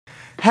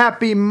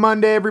Happy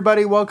Monday,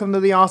 everybody. Welcome to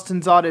the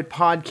Austin's Audit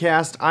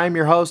Podcast. I'm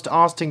your host,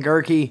 Austin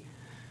Gerke.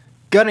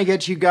 Gonna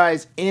get you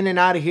guys in and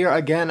out of here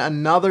again.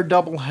 Another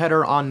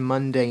doubleheader on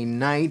Monday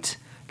night.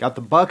 Got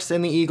the Bucks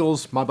and the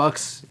Eagles. My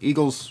Bucks,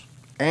 Eagles,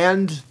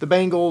 and the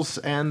Bengals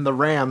and the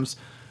Rams.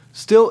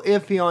 Still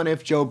iffy on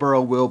if Joe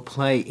Burrow will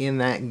play in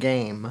that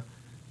game.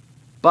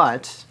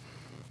 But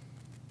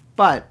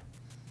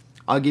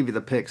I'll give you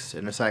the picks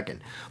in a second.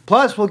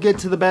 Plus, we'll get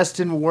to the best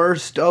and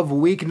worst of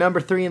week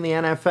number 3 in the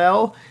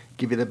NFL.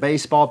 Give you the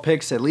baseball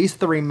picks, at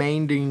least the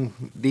remaining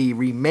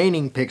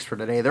picks for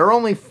today. There are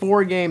only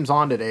 4 games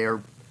on today,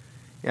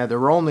 there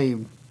were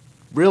only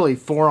really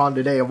 4 on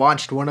today. I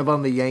watched one of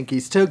them. The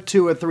Yankees took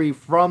 2 or 3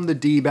 from the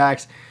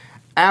D-backs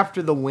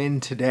after the win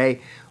today,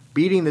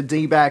 beating the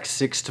D-backs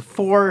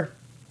 6-4.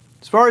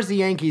 As far as the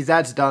Yankees,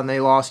 that's done. They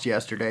lost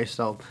yesterday,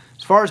 so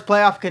as far as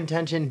playoff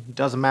contention, it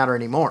doesn't matter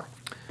anymore.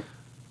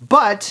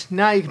 But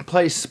now you can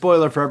play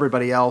spoiler for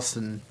everybody else,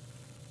 and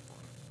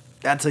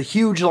that's a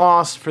huge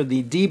loss for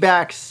the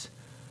D-backs.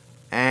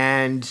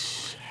 And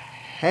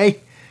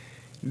hey,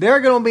 they're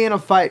going to be in a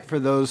fight for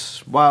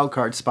those wild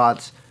card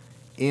spots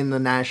in the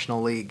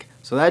National League.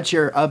 So that's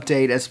your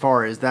update as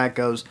far as that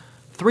goes.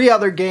 3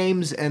 other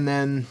games, and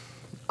then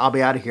I'll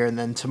be out of here. And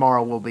then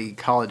tomorrow will be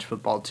College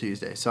Football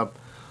Tuesday. So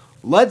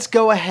let's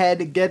go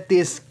ahead and get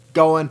this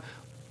going.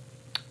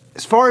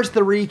 As far as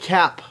the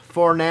recap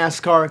for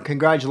NASCAR,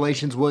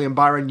 congratulations, William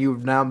Byron.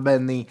 You've now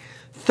been the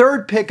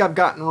 3rd pick I've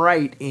gotten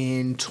right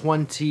in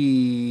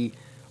 30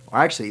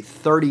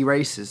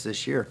 races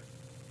this year.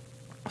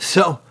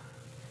 So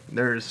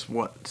there's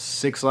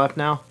 6 left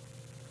now?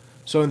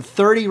 So in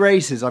 30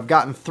 races, I've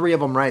gotten 3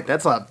 of them right.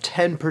 That's a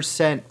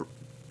 10%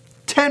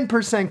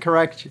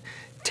 correction,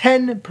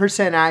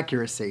 10%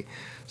 accuracy.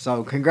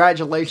 So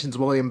congratulations,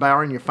 William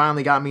Byron. You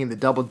finally got me in the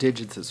double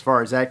digits as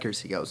far as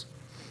accuracy goes.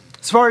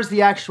 As far as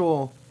the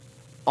actual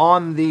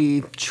on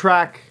the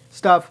track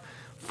stuff,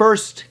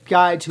 first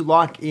guy to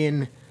lock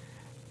in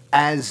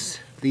as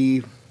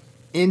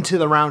into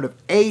the round of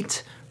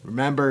 8.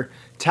 Remember,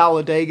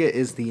 Talladega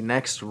is the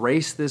next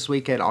race this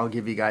weekend. I'll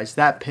give you guys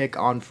that pick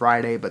on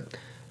Friday, but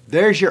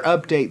there's your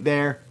update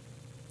there.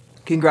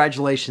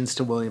 Congratulations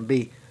to William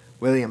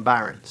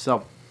Byron.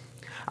 So,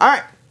 all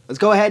right, let's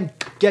go ahead and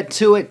get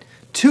to it.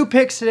 2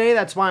 picks today.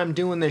 That's why I'm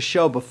doing this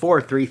show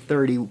before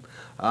 3:30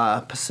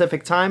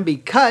 Pacific time,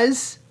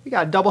 because we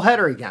got a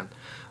doubleheader again.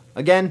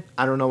 Again,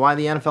 I don't know why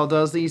the NFL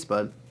does these,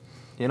 but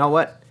you know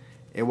what?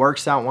 It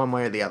works out one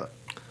way or the other.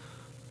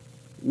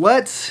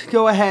 Let's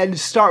go ahead and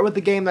start with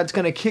the game that's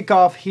going to kick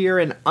off here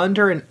in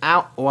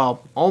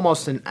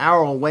almost an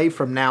hour away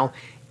from now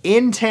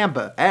in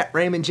Tampa at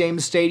Raymond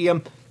James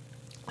Stadium.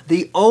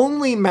 The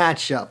only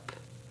matchup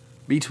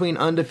between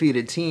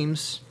undefeated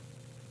teams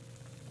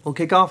will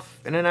kick off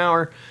in an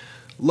hour.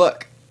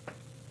 Look,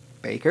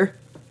 Baker,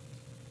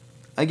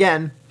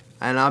 again,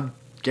 and I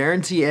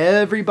guarantee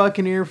every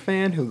Buccaneer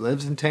fan who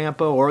lives in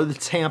Tampa or the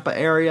Tampa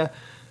area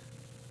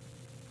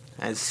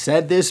has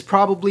said this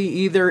probably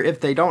either if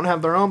they don't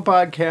have their own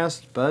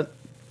podcast, but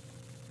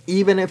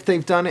even if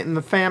they've done it in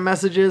the fan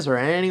messages or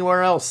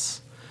anywhere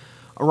else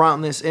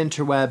around this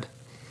interweb,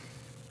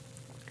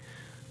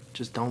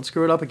 just don't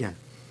screw it up again.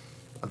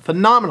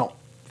 Phenomenal.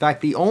 In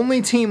fact, the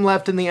only team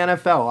left in the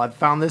NFL, I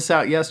found this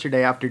out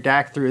yesterday after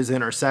Dak threw his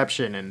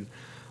interception and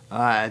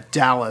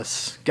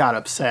Dallas got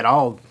upset.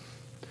 I've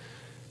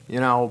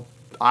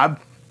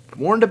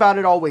warned about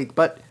it all week.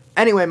 But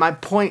anyway, my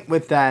point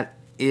with that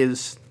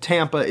is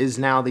Tampa is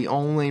now the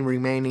only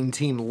remaining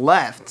team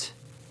left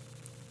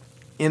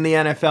in the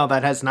NFL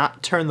that has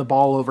not turned the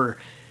ball over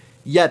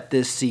yet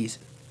this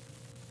season.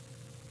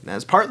 And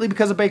that's partly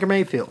because of Baker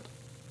Mayfield.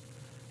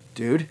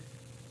 Dude,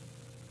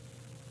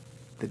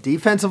 the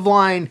defensive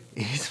line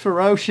is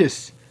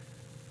ferocious.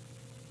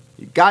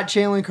 You got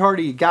Jalen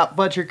Carter, you got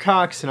Fletcher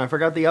Cox, and I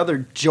forgot the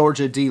other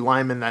Georgia D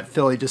lineman that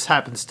Philly just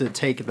happens to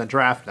take in the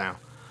draft now.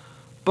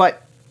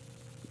 But,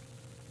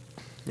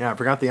 I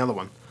forgot the other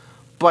one.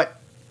 But,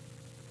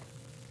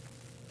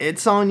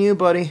 it's on you,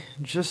 buddy.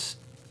 Just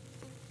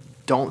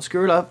don't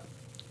screw it up.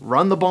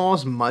 Run the ball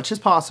as much as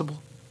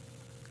possible.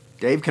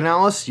 Dave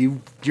Canales,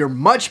 you're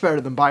much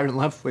better than Byron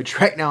Leftwich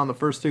right now in the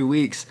first 2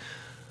 weeks.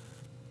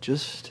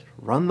 Just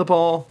run the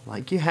ball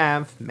like you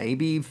have,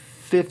 maybe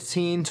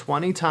 15,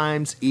 20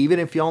 times. Even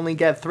if you only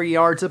get 3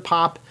 yards a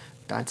pop,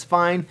 that's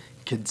fine.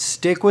 You can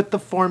stick with the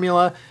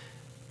formula.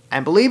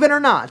 And believe it or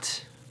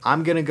not,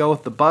 I'm going to go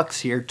with the Bucks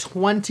here,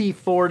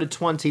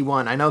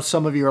 24-21. I know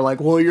some of you are like,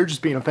 well, you're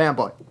just being a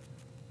fanboy.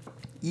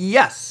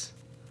 Yes.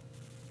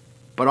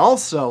 But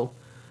also,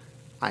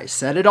 I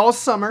said it all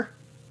summer,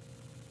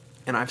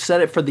 and I've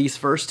said it for these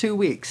first 2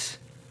 weeks.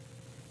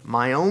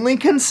 My only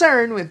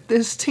concern with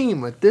this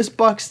team, with this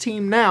Bucks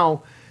team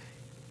now,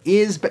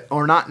 is,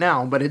 or not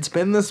now, but it's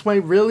been this way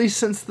really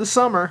since the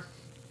summer,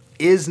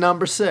 is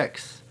number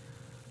 6.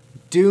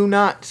 Do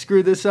not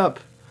screw this up.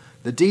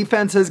 The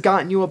defense has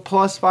gotten you a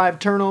 +5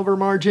 turnover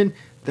margin.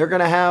 They're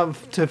going to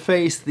have to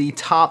face the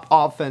top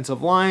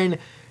offensive line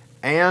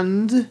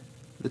and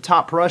the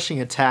top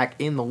rushing attack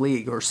in the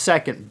league, or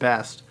second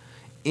best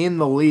in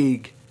the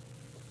league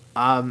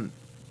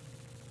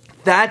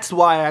That's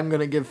why I'm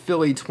going to give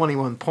Philly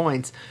 21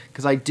 points,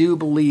 because I do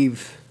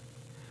believe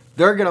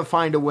they're going to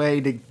find a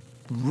way to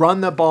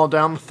run the ball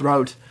down the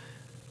throat.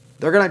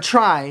 They're going to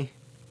try,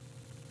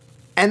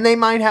 and they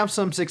might have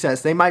some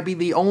success. They might be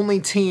the only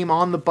team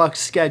on the Bucs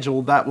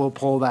schedule that will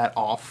pull that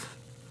off.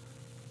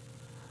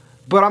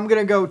 But I'm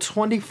going to go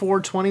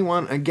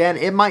 24-21. Again,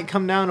 it might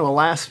come down to a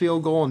last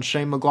field goal, and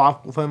Shane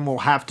McLaughlin will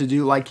have to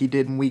do like he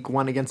did in Week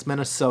 1 against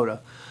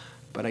Minnesota.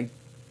 But I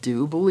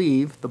do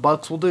believe the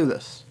Bucs will do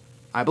this.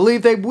 I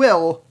believe they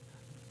will,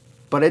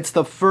 but it's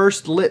the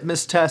first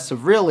litmus test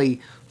of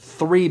really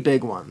 3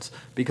 big ones.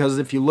 Because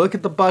if you look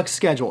at the Bucs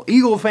schedule,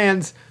 Eagle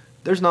fans,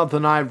 there's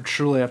nothing I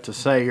truly have to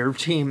say. Your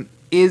team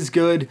is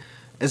good.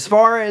 As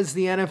far as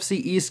the NFC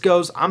East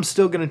goes, I'm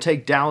still going to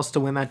take Dallas to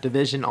win that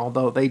division,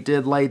 although they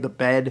did lay the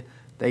bed.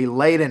 They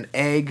laid an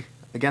egg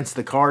against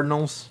the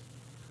Cardinals.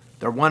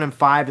 They're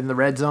 1-5 in the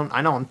red zone.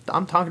 I know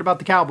I'm talking about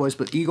the Cowboys,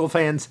 but Eagle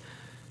fans,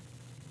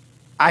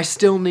 I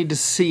still need to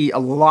see a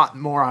lot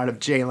more out of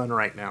Jalen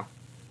right now.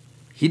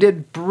 He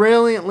did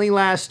brilliantly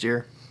last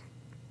year,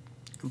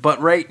 but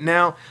right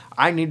now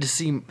I need to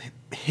see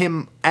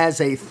him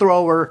as a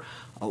thrower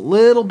a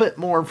little bit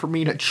more for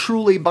me to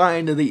truly buy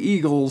into the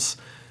Eagles,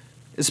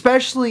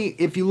 especially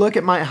if you look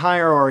at my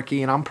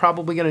hierarchy, and I'm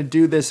probably going to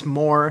do this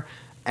more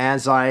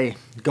as I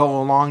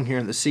go along here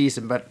in the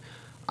season, but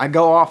I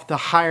go off the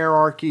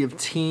hierarchy of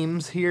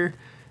teams here,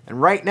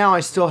 and right now I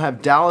still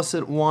have Dallas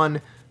at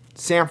 1,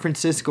 San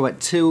Francisco at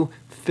 2,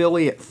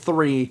 Philly at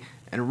 3,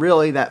 and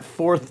really that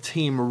 4th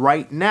team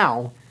right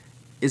now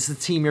is the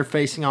team you're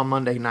facing on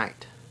Monday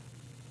night.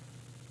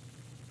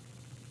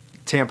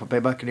 Tampa Bay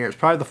Buccaneers,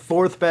 probably the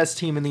 4th best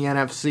team in the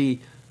NFC,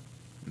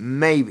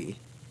 maybe,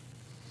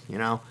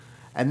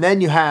 And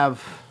then you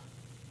have,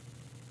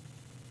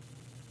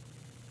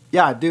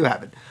 I do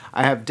have it.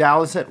 I have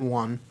Dallas at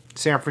 1,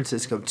 San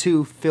Francisco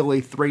 2,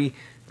 Philly 3,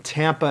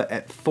 Tampa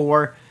at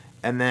 4,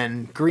 and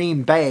then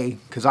Green Bay,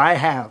 because I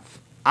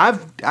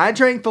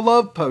drank the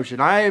love potion.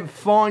 I have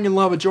fallen in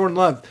love with Jordan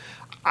Love.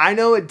 I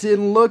know it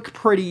didn't look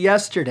pretty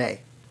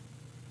yesterday,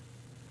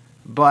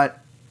 but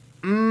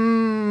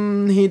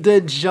he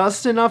did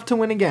just enough to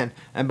win again.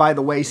 And by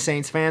the way,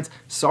 Saints fans,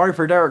 sorry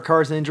for Derek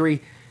Carr's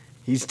injury.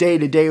 He's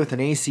day-to-day with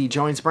an AC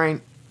joint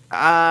sprain.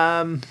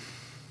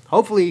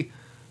 Hopefully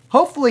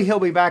he'll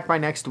be back by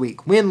next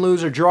week. Win,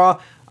 lose, or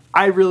draw,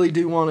 I really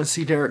do want to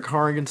see Derek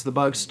Carr against the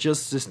Bucs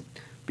just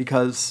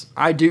because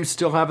I do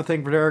still have a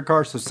thing for Derek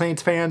Carr. So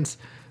Saints fans,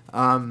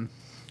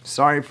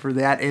 sorry for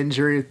that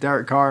injury with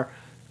Derek Carr.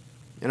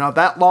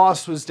 That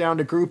loss was down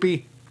to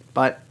Groupie,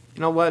 but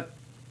you know what?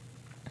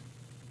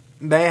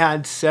 They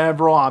had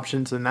several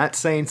options, and that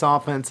Saints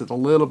offense is a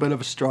little bit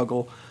of a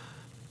struggle.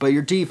 But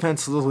your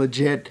defense is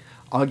legit.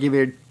 I'll give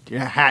you a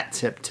hat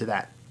tip to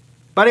that.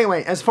 But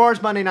anyway, as far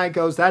as Monday night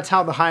goes, that's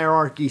how the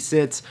hierarchy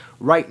sits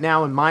right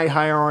now in my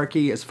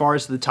hierarchy. As far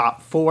as the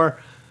top 4,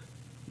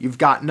 you've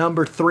got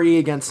number 3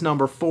 against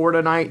number 4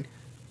 tonight.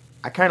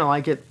 I kind of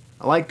like it.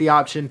 I like the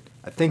option.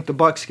 I think the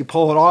Bucs can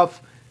pull it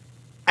off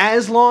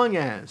as long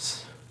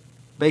as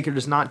Baker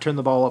does not turn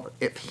the ball over.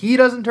 If he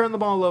doesn't turn the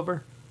ball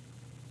over,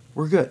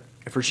 we're good.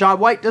 If Rachaad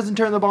White doesn't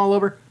turn the ball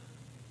over,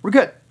 we're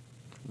good.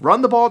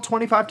 Run the ball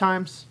 25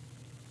 times,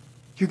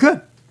 you're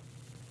good.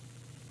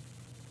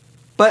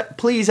 But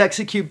please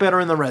execute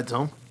better in the red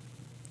zone.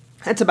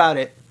 That's about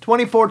it.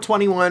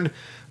 24-21,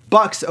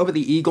 Bucs over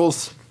the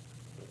Eagles.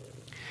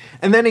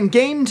 And then in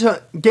game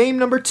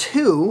number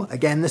 2,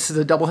 again, this is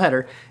a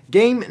doubleheader.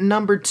 Game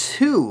number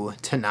 2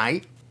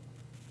 tonight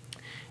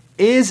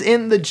is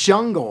in the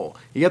jungle.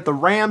 You got the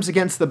Rams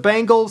against the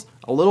Bengals.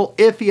 A little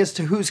iffy as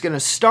to who's going to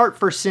start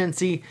for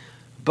Cincy.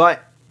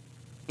 But,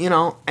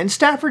 and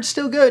Stafford's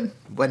still good.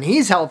 When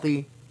he's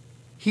healthy,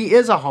 he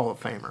is a Hall of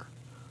Famer.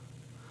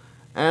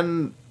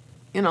 And,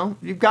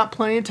 you've got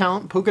plenty of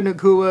talent. Puka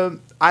Nacua,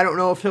 I don't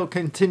know if he'll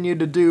continue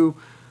to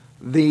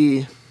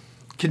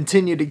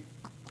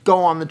go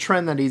on the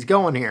trend that he's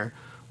going here,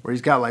 where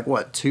he's got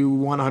 2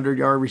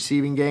 100-yard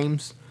receiving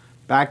games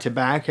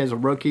back-to-back as a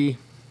rookie.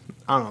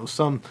 I don't know,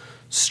 some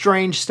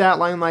strange stat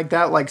line like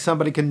that, like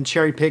somebody can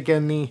cherry pick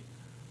in the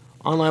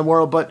online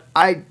world, but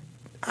I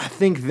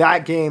think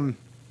that game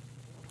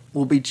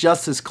will be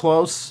just as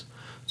close.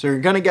 So you're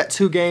going to get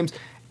 2 games.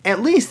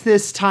 At least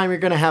this time you're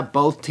going to have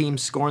both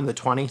teams scoring the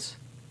 20s.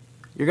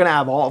 You're going to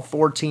have all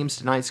 4 teams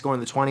tonight scoring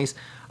the 20s.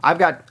 I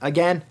got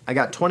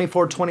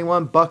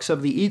 24-21 Bucs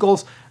over the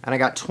Eagles, and I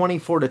got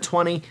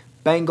 24-20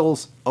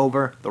 Bengals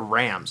over the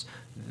Rams.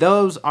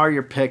 Those are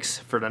your picks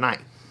for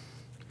tonight.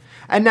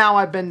 And now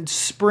I've been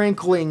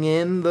sprinkling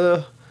in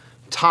the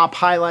top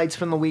highlights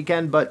from the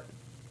weekend, but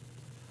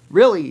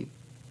really,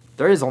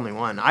 there is only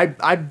one.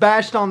 I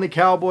bashed on the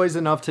Cowboys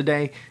enough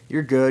today.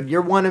 You're good.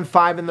 You're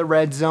 1-5 in the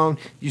red zone.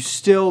 You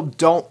still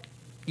don't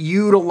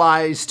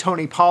utilize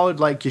Tony Pollard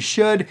like you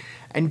should,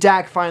 and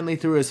Dak finally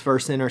threw his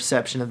first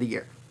interception of the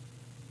year.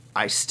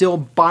 I still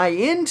buy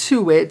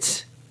into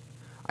it.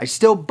 I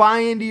still buy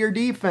into your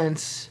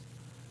defense.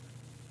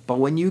 But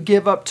when you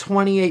give up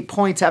 28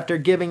 points after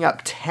giving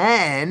up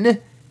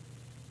 10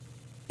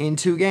 in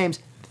 2 games,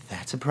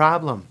 That's a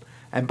problem.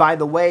 And by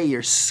the way,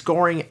 your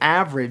scoring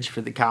average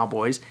for the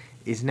Cowboys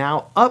is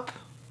now up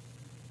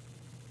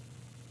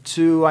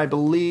to, I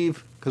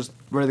believe, because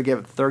where they give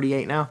it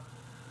 38 now.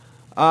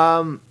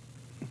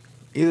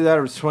 Either that or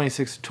it was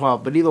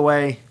 26-12. But either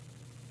way,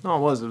 no,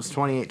 it was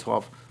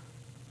 28-12.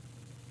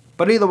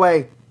 But either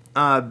way,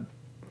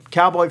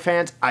 Cowboy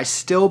fans, I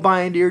still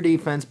buy into your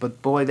defense,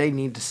 but boy, they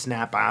need to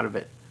snap out of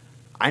it.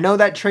 I know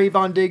that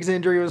Trayvon Diggs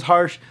injury was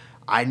harsh.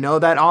 I know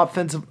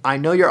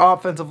your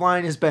offensive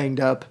line is banged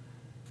up.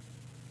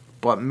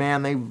 But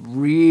man, they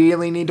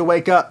really need to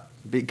wake up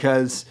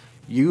because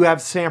you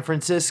have San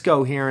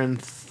Francisco here in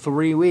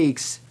 3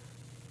 weeks,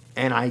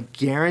 and I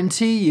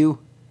guarantee you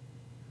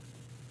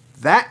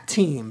that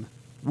team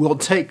will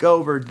take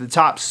over the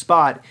top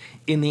spot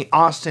in the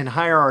Austin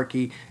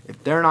hierarchy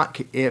if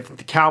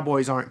the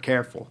Cowboys aren't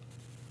careful.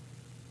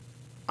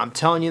 I'm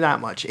telling you that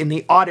much. In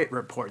the audit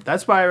report.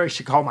 That's why I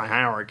should call my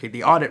hierarchy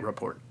the audit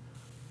report.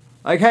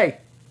 Like, hey,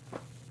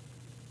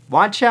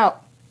 watch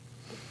out.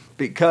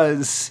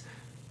 Because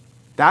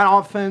that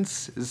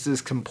offense is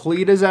as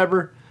complete as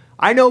ever.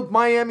 I know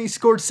Miami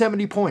scored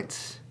 70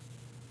 points.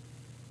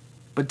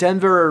 But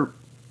Denver,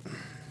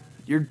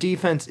 your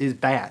defense is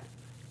bad.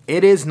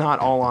 It is not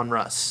all on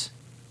Russ.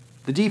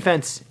 The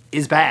defense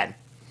is bad.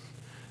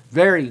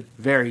 Very,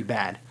 very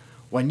bad.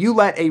 When you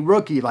let a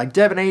rookie like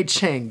Devin A.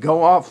 Chang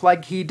go off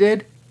like he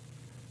did,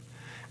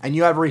 and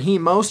you have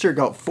Raheem Mostert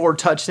go 4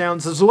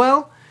 touchdowns as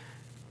well,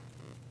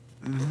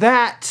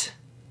 that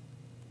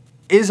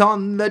is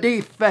on the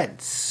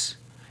defense.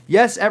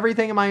 Yes,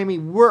 everything in Miami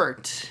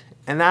worked,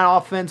 and that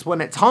offense,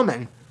 when it's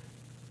humming,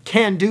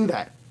 can do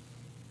that.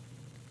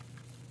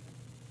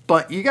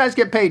 But you guys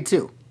get paid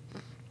too.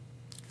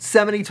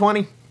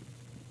 70-20.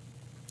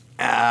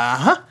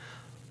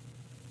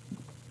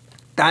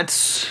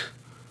 That's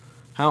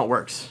how it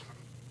works.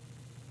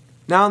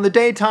 Now in the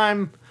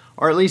daytime,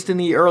 or at least in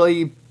the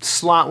early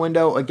slot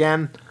window,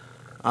 again,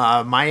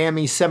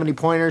 Miami's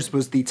 70-pointers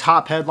was the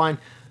top headline.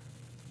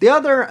 The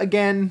other,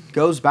 again,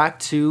 goes back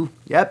to,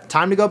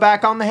 time to go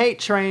back on the hate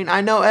train.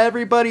 I know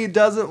everybody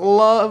doesn't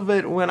love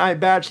it when I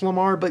bash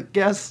Lamar, but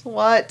guess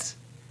what?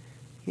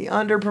 He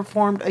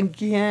underperformed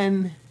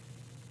again.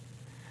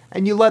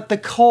 And you let the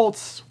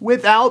Colts,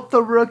 without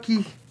the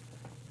rookie,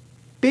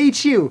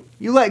 beat you.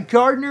 You let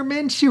Gardner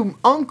Minshew,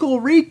 Uncle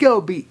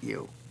Rico, beat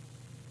you.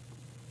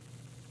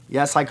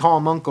 Yes, I call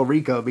him Uncle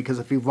Rico because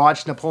if you've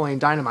watched Napoleon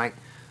Dynamite,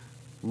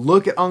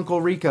 look at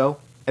Uncle Rico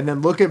and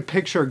then look at a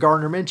picture of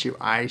Gardner Minshew.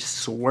 I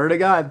swear to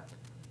God,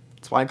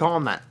 that's why I call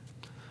him that.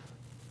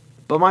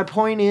 But my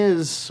point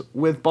is,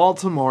 with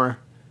Baltimore,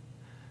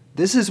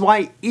 this is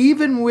why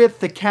even with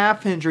the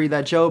calf injury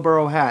that Joe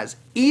Burrow has,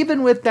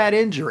 even with that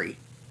injury,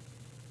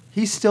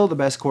 he's still the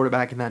best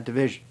quarterback in that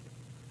division.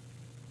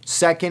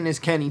 Second is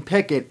Kenny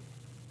Pickett.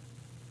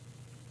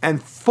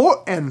 And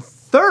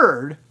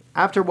third,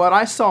 after what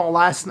I saw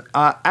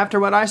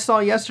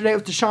yesterday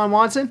with Deshaun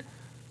Watson,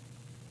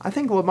 I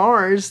think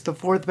Lamar is the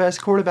 4th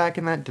best quarterback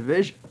in that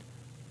division.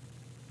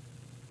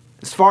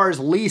 As far as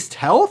least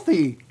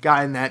healthy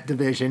guy in that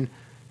division,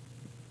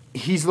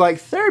 he's like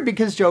 3rd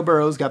because Joe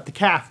Burrow's got the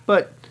calf.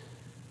 But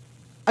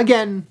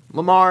again,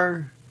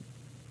 Lamar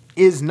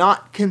is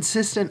not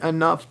consistent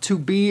enough to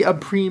be a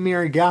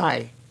premier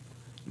guy.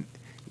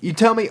 You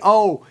tell me,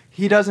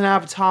 he doesn't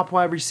have a top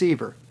wide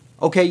receiver.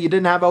 Okay, you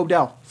didn't have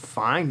Odell.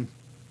 Fine.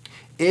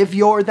 If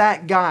you're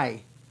that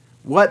guy,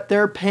 what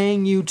they're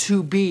paying you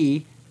to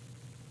be,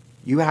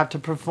 you have to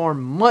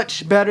perform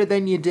much better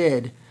than you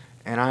did.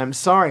 And I'm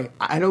sorry,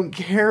 I don't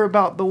care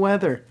about the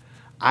weather.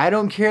 I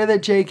don't care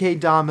that J.K.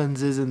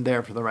 Dobbins isn't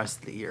there for the rest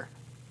of the year.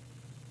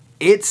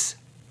 It's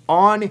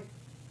on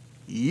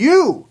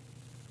you.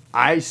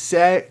 I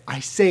say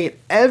it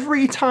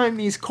every time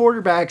these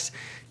quarterbacks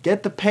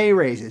get the pay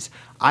raises.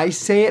 I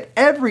say it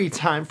every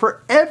time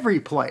for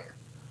every player.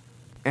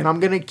 And I'm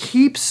going to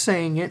keep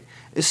saying it,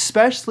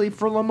 especially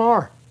for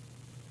Lamar.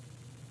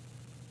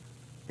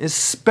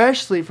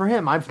 Especially for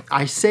him.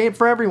 I say it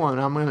for everyone.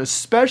 I'm going to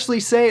especially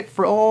say it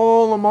for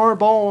all Lamar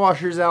ball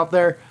washers out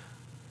there.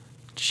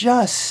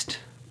 Just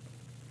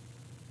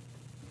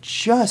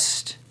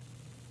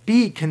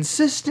be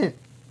consistent.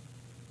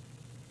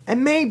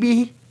 And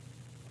maybe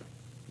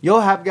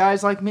you'll have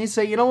guys like me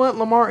say, you know what,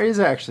 Lamar is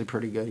actually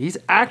pretty good. He's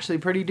actually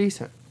pretty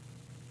decent.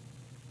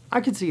 I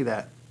could see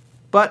that.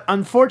 But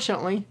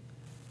unfortunately,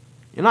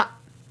 you're not.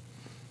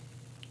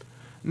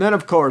 And then,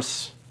 of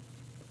course,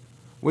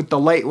 with the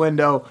late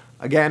window,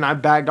 again, I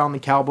bagged on the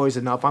Cowboys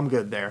enough. I'm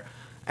good there.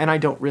 And I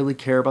don't really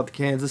care about the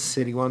Kansas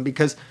City one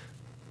because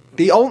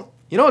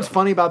you know what's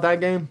funny about that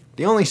game?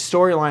 The only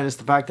storyline is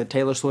the fact that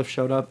Taylor Swift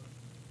showed up.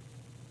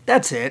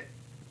 That's it.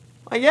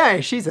 Like, yeah,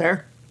 she's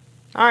there.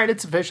 All right,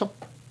 it's official.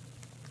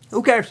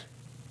 Who cares?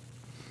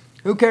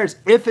 Who cares?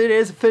 If it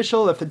is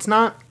official, if it's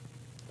not,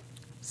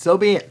 so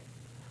be it.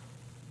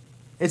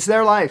 It's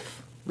their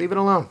life. Leave it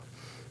alone.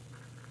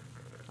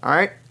 All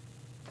right?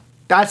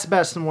 That's the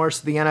best and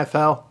worst of the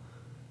NFL.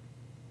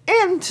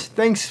 And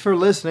thanks for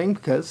listening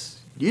because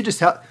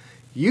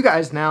you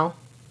guys now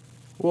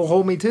will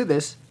hold me to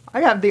this.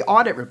 I have the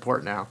audit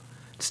report now.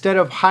 instead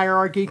of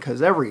hierarchy,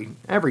 because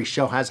every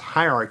show has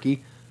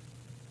hierarchy,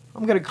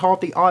 I'm going to call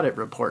it the audit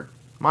report.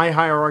 My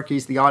hierarchy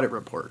is the audit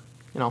report.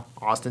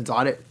 Austin's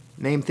audit,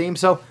 name, theme.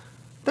 So,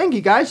 thank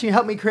you guys. You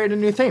helped me create a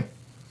new theme.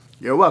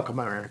 You're welcome,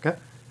 America.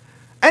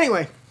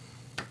 Anyway,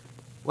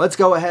 let's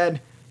go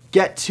ahead,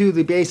 get to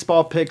the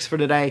baseball picks for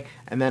today,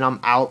 and then I'm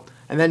out.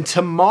 And then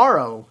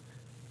tomorrow,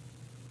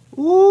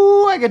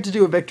 I get to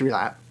do a victory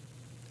lap.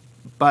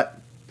 But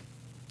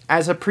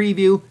as a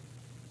preview,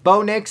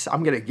 Bo Nix,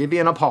 I'm going to give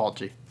you an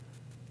apology.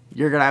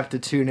 You're going to have to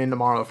tune in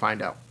tomorrow to find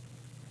out.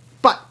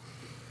 But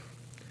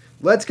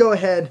let's go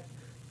ahead,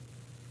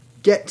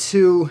 get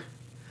to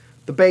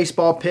the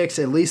baseball picks,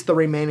 at least the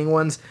remaining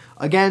ones.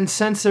 Again,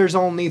 since there's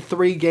only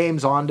 3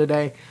 games on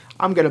today,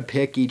 I'm going to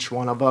pick each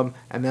one of them,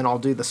 and then I'll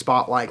do the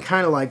spotlight,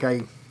 kind of like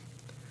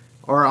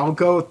I'll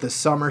go with the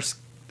summer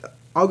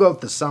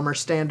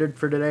standard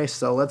for today.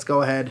 So let's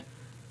go ahead,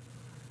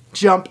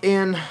 jump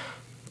in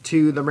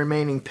to the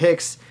remaining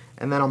picks,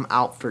 and then I'm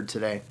out for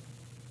today.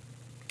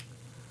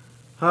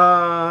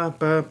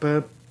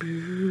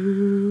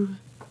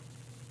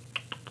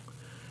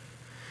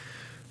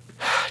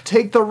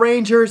 Take the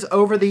Rangers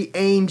over the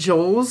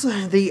Angels.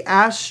 The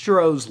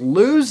Astros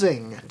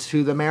losing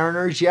to the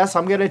Mariners. Yes,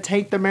 I'm going to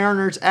take the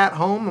Mariners at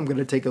home. I'm going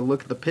to take a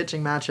look at the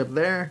pitching matchup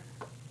there.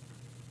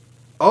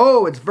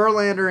 Oh, it's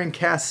Verlander and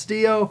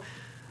Castillo.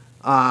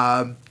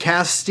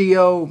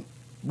 Castillo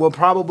will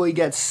probably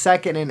get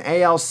second in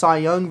AL Cy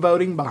Young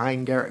voting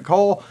behind Garrett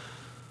Cole.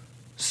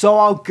 So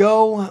I'll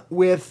go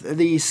with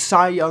the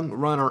Cy Young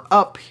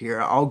runner-up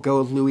here. I'll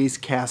go with Luis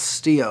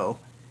Castillo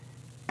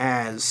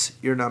as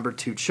your number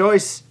 2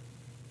 choice.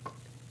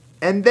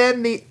 And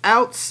then the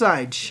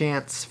outside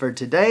chance for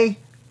today,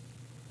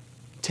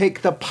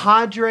 take the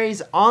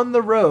Padres on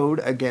the road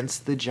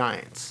against the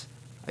Giants.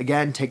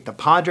 Again, take the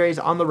Padres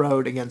on the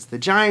road against the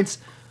Giants.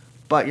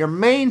 But your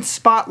main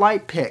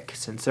spotlight pick,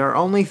 since there are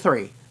only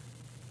 3,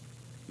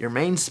 your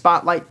main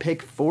spotlight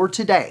pick for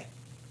today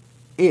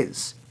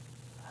is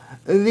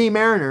the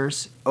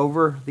Mariners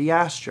over the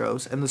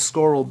Astros. And the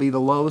score will be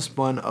the lowest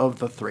one of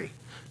the 3.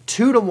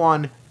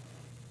 2-1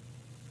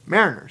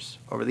 Mariners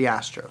over the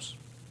Astros.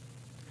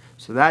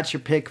 So that's your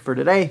pick for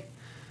today.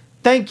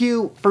 Thank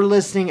you for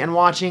listening and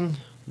watching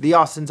the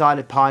Austin's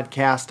Audit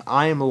Podcast.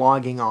 I am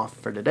logging off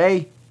for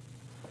today.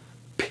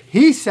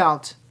 Peace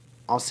out.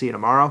 I'll see you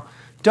tomorrow.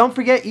 Don't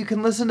forget you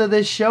can listen to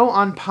this show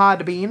on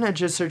Podbean.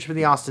 Just search for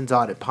the Austin's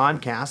Audit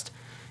Podcast.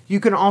 You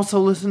can also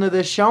listen to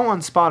this show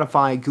on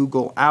Spotify,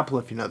 Google, Apple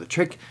if you know the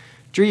trick,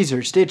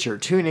 Deezer, Stitcher,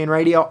 TuneIn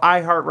Radio,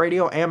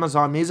 iHeartRadio,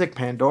 Amazon Music,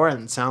 Pandora,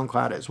 and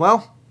SoundCloud as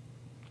well.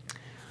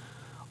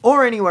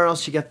 Or anywhere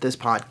else you get this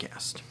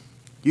podcast.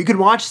 You can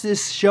watch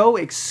this show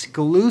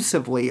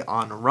exclusively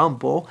on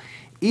Rumble,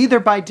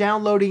 either by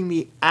downloading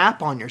the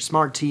app on your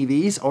smart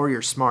TVs or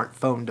your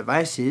smartphone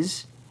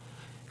devices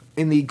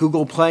in the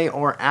Google Play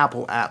or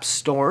Apple app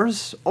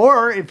stores,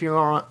 or if you're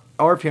an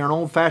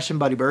old-fashioned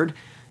buddy bird,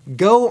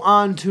 go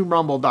on to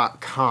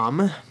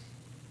rumble.com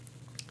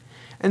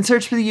and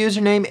search for the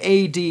username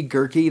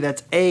ADGurkey.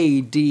 That's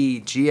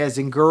ADG as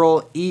in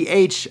girl,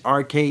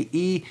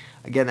 EHRKE.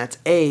 Again, that's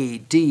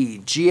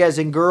ADG as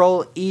in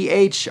girl,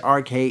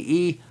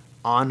 EHRKE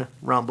on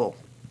Rumble.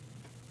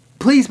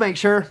 Please make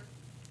sure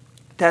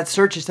that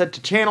search is set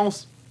to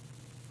channels,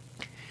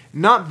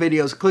 not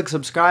videos. Click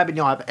subscribe and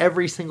you'll have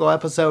every single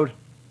episode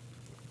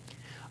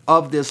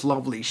of this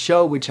lovely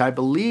show, which I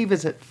believe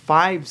is at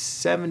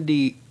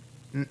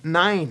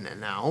 579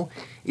 now.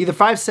 Either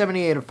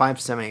 578 or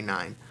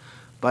 579.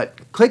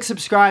 But click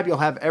subscribe, you'll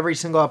have every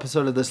single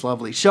episode of this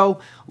lovely show.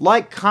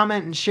 Like,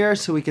 comment, and share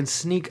so we can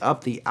sneak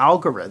up the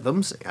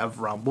algorithms of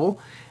Rumble.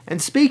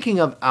 And speaking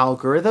of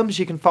algorithms,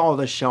 you can follow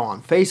this show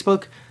on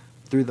Facebook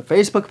through the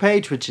Facebook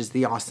page, which is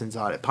the Austin's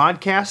Audit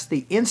Podcast,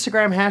 the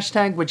Instagram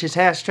hashtag, which is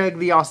hashtag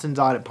the Austin's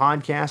Audit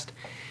Podcast,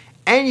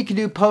 and you can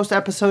do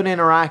post-episode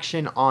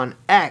interaction on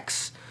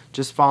X.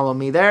 Just follow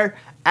me there,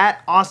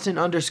 at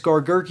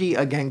Austin_Gurkey.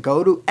 Again,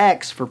 go to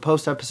X for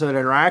post-episode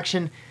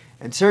interaction,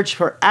 and search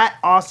for at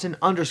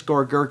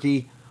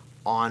Austin_Gurkey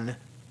on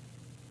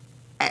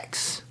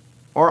X.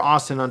 Or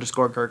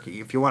Austin_Gurkey.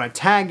 If you want to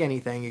tag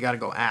anything, you got to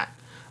go at.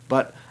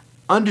 But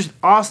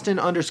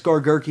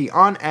Austin_Gurkey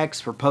on X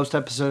for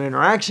post-episode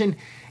interaction.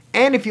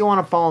 And if you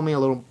want to follow me a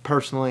little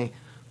personally,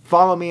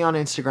 follow me on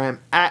Instagram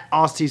at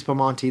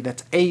AustiSpamanti.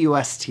 That's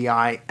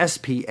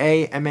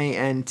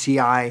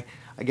AUSTISPAMANTI.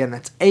 Again,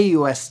 that's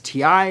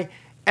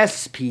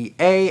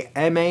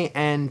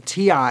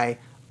AUSTISPAMANTI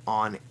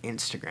on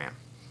Instagram.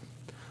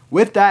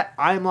 With that,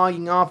 I'm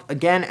logging off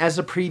again as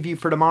a preview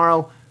for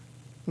tomorrow.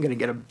 I'm gonna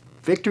get a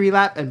victory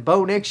lap, and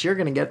Bo Nix, you're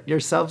gonna get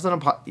yourself an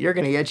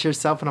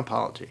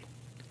apology.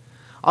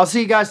 I'll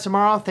see you guys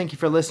tomorrow. Thank you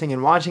for listening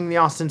and watching the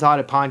Austin's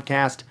Audit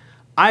Podcast.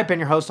 I've been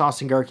your host,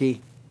 Austin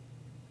Gurkey,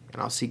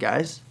 and I'll see you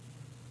guys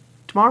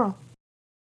tomorrow.